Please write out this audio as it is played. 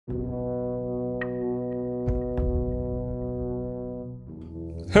Hello,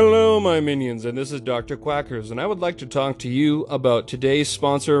 my minions, and this is Dr. Quackers, and I would like to talk to you about today's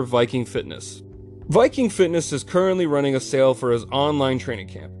sponsor, Viking Fitness. Viking Fitness is currently running a sale for his online training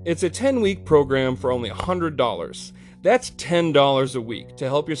camp. It's a 10-week program for only $100. That's $10 a week to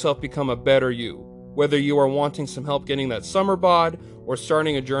help yourself become a better you, whether you are wanting some help getting that summer bod or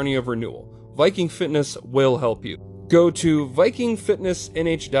starting a journey of renewal. Viking Fitness will help you. Go to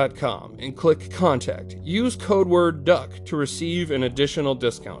VikingFitnessNH.com and click Contact. Use code word DUCK to receive an additional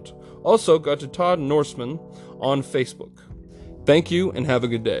discount. Also, go to Todd Norseman on Facebook. Thank you and have a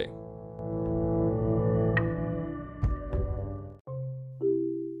good day.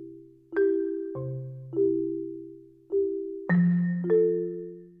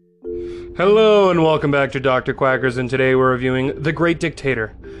 Hello and welcome back to Dr. Quackers, and today we're reviewing The Great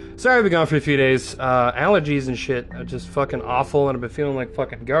Dictator. Sorry I've been gone for a few days. Allergies and shit are just fucking awful, and I've been feeling like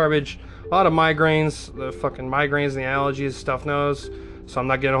fucking garbage. A lot of migraines, the fucking migraines and the allergies, stuff knows. So I'm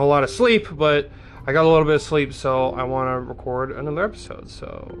not getting a whole lot of sleep, but I got a little bit of sleep, so I want to record another episode.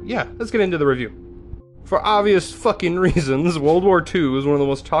 So yeah, let's get into the review. For obvious fucking reasons, World War II is one of the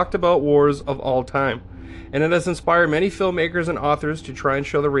most talked about wars of all time, and it has inspired many filmmakers and authors to try and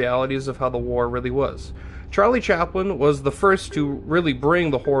show the realities of how the war really was. Charlie Chaplin was the first to really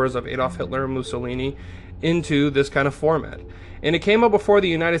bring the horrors of Adolf Hitler and Mussolini into this kind of format, and it came out before the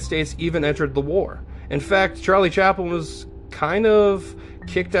United States even entered the war. In fact, Charlie Chaplin was kind of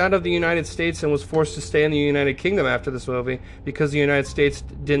kicked out of the United States and was forced to stay in the United Kingdom after this movie because the United States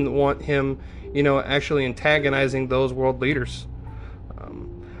didn't want him, actually antagonizing those world leaders.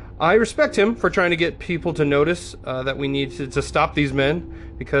 I respect him for trying to get people to notice that we need to stop these men,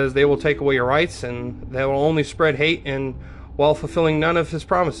 because they will take away your rights and they will only spread hate, and while fulfilling none of his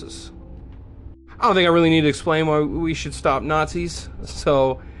promises. I don't think I really need to explain why we should stop Nazis.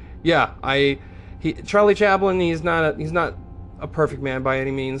 So, yeah, Charlie Chaplin, he's not a perfect man by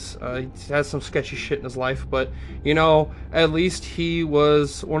any means. He has some sketchy shit in his life, but at least he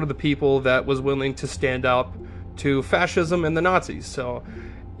was one of the people that was willing to stand up to fascism and the Nazis. So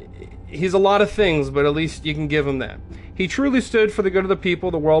he's a lot of things, but at least you can give him that. He truly stood for the good of the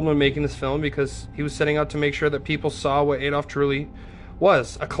people, the world, when making this film, because he was setting out to make sure that people saw what Adolf truly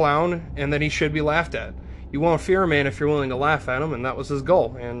was, a clown, and that he should be laughed at. You won't fear a man if you're willing to laugh at him, and that was his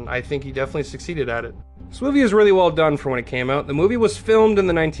goal, and I think he definitely succeeded at it. This movie is really well done for when it came out. The movie was filmed in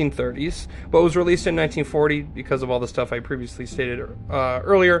the 1930s, but was released in 1940 because of all the stuff I previously stated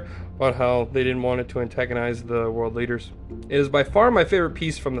earlier about how they didn't want it to antagonize the world leaders. It is by far my favorite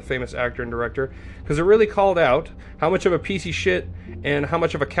piece from the famous actor and director, because it really called out how much of a piece of shit and how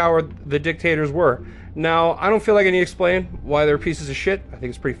much of a coward the dictators were. Now, I don't feel like I need to explain why they're pieces of shit. I think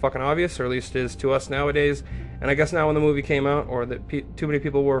it's pretty fucking obvious, or at least it is to us nowadays. And I guess now when the movie came out, or that too many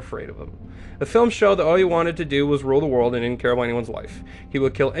people were afraid of him. The film showed that all he wanted to do was rule the world and didn't care about anyone's life. He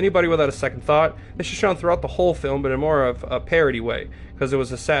would kill anybody without a second thought. This is shown throughout the whole film, but in more of a parody way, because it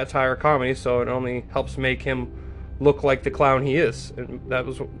was a satire comedy, so it only helps make him look like the clown he is. And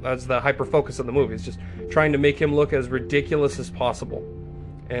that's the hyper focus of the movie. It's just trying to make him look as ridiculous as possible.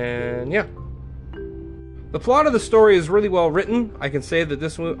 And yeah. The plot of the story is really well written. I can say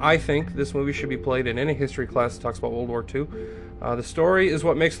that I think this movie should be played in any history class that talks about World War II. The story is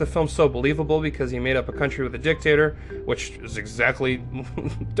what makes the film so believable, because he made up a country with a dictator, which is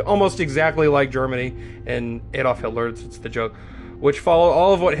almost exactly like Germany and Adolf Hitler. It's the joke. Which follow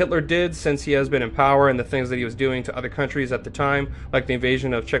all of what Hitler did since he has been in power, and the things that he was doing to other countries at the time, like the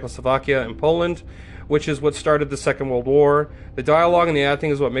invasion of Czechoslovakia and Poland, which is what started the Second World War. The dialogue and the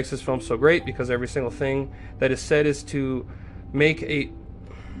acting is what makes this film so great, because every single thing that is said is made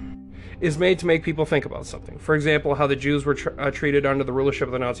to make people think about something. For example, how the Jews were treated under the rulership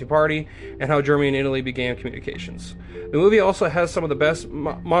of the Nazi Party, and how Germany and Italy began communications. The movie also has some of the best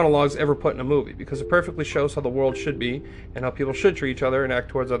monologues ever put in a movie, because it perfectly shows how the world should be, and how people should treat each other and act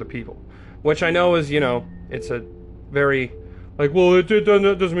towards other people. Which I know is, it's a very, it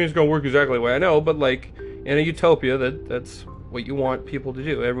doesn't mean it's going to work exactly the way I know, but in a utopia, that's what you want people to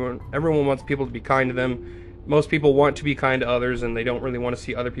do. Everyone wants people to be kind to them. Most people want to be kind to others, and they don't really want to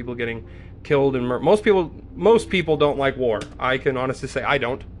see other people getting killed and murdered. Most people don't like war. I can honestly say I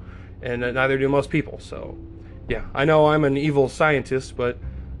don't, and neither do most people. So, yeah, I know I'm an evil scientist, but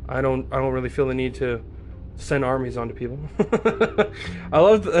I don't really feel the need to send armies onto people. I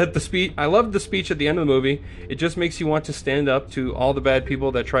loved the speech. I loved the speech at the end of the movie. It just makes you want to stand up to all the bad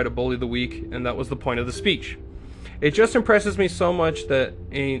people that try to bully the weak, and that was the point of the speech. It just impresses me so much that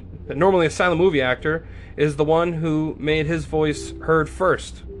normally a silent movie actor is the one who made his voice heard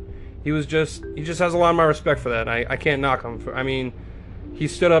first. He just has a lot of my respect for that. I can't knock him. he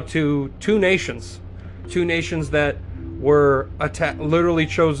stood up to two nations that were literally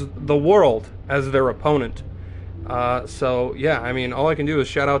chose the world as their opponent. So yeah, I mean, all I can do is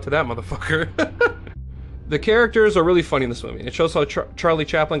shout out to that motherfucker. The characters are really funny in this movie. It shows how Charlie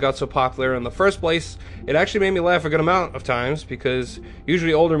Chaplin got so popular in the first place. It actually made me laugh a good amount of times, because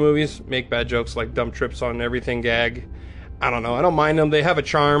usually older movies make bad jokes like dumb trips on everything gag. I don't know, I don't mind them. They have a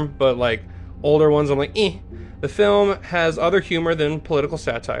charm, but like older ones, I'm like, eh. The film has other humor than political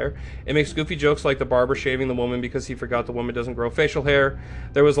satire. It makes goofy jokes like the barber shaving the woman because he forgot the woman doesn't grow facial hair.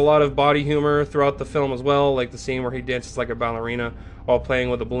 There was a lot of body humor throughout the film as well, like the scene where he dances like a ballerina while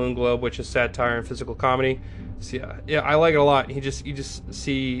playing with a balloon globe, which is satire and physical comedy. So yeah, I like it a lot. You just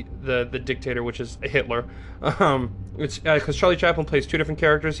see the dictator, which is Hitler. It's because Charlie Chaplin plays two different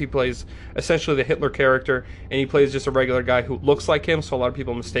characters. He plays essentially the Hitler character, and he plays just a regular guy who looks like him. So a lot of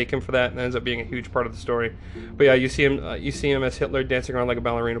people mistake him for that, and it ends up being a huge part of the story. But yeah, you see him as Hitler dancing around like a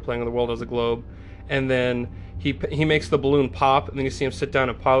ballerina, playing with the world as a globe, and then he makes the balloon pop, and then you see him sit down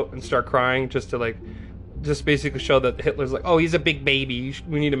and pout and start crying just basically show that Hitler's like, oh, he's a big baby.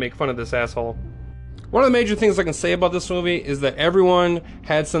 We need to make fun of this asshole. One of the major things I can say about this movie is that everyone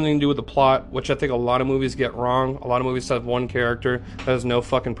had something to do with the plot, which I think a lot of movies get wrong. A lot of movies have one character that has no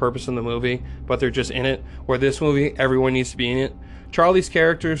fucking purpose in the movie, but they're just in it. Where this movie, everyone needs to be in it. Charlie's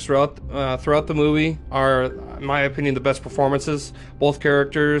characters throughout the movie are, in my opinion, the best performances. Both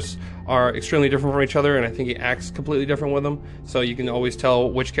characters are extremely different from each other, and I think he acts completely different with them. So you can always tell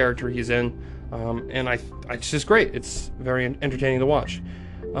which character he's in, and it's just great. It's very entertaining to watch.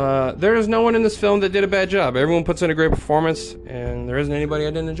 There is no one in this film that did a bad job. Everyone puts in a great performance, and there isn't anybody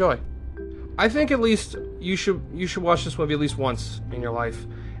I didn't enjoy. I think at least you should watch this movie at least once in your life.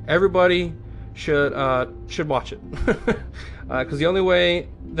 Everybody should watch it, because the only way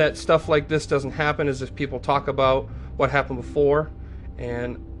that stuff like this doesn't happen is if people talk about what happened before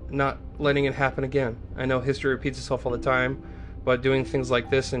and not letting it happen again. I know history repeats itself all the time, but doing things like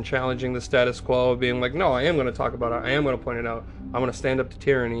this and challenging the status quo, being like, no, I am going to talk about it, I am going to point it out, I'm going to stand up to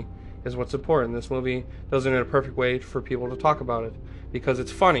tyranny, is what's important. This movie does it in a perfect way for people to talk about it, because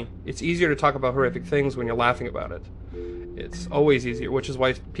it's funny. It's easier to talk about horrific things when you're laughing about it. It's always easier, which is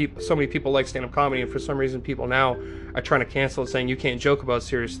why so many people like stand-up comedy, and for some reason people now are trying to cancel it, saying you can't joke about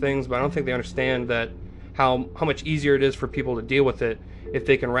serious things, but I don't think they understand that how much easier it is for people to deal with it if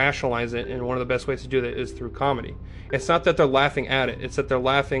they can rationalize it, and one of the best ways to do that is through comedy. It's not that they're laughing at it, it's that they're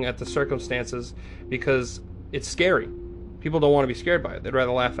laughing at the circumstances because it's scary. People don't want to be scared by it, they'd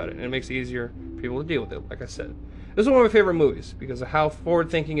rather laugh at it, and it makes it easier for people to deal with it, like I said. This is one of my favorite movies because of how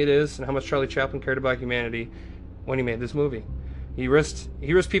forward-thinking it is and how much Charlie Chaplin cared about humanity when he made this movie. He risked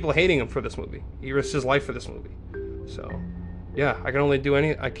people hating him for this movie. He risked his life for this movie. So, yeah, I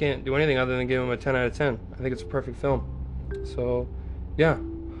can't do anything other than give him a 10 out of 10. I think it's a perfect film. So, yeah.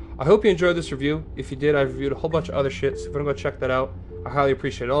 I hope you enjoyed this review. If you did, I've reviewed a whole bunch of other shit, so if you want to go check that out, I highly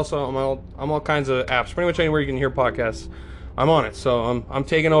appreciate it. Also, I'm all kinds of apps. Pretty much anywhere you can hear podcasts, I'm on it. So I'm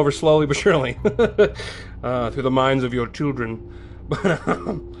taking over slowly but surely through the minds of your children. But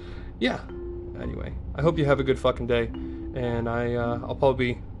yeah. Anyway, I hope you have a good fucking day, and I'll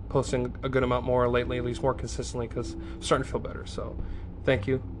probably be posting a good amount more lately, at least more consistently, because I'm starting to feel better. So, thank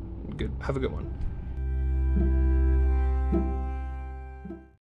you. Good. Have a good one.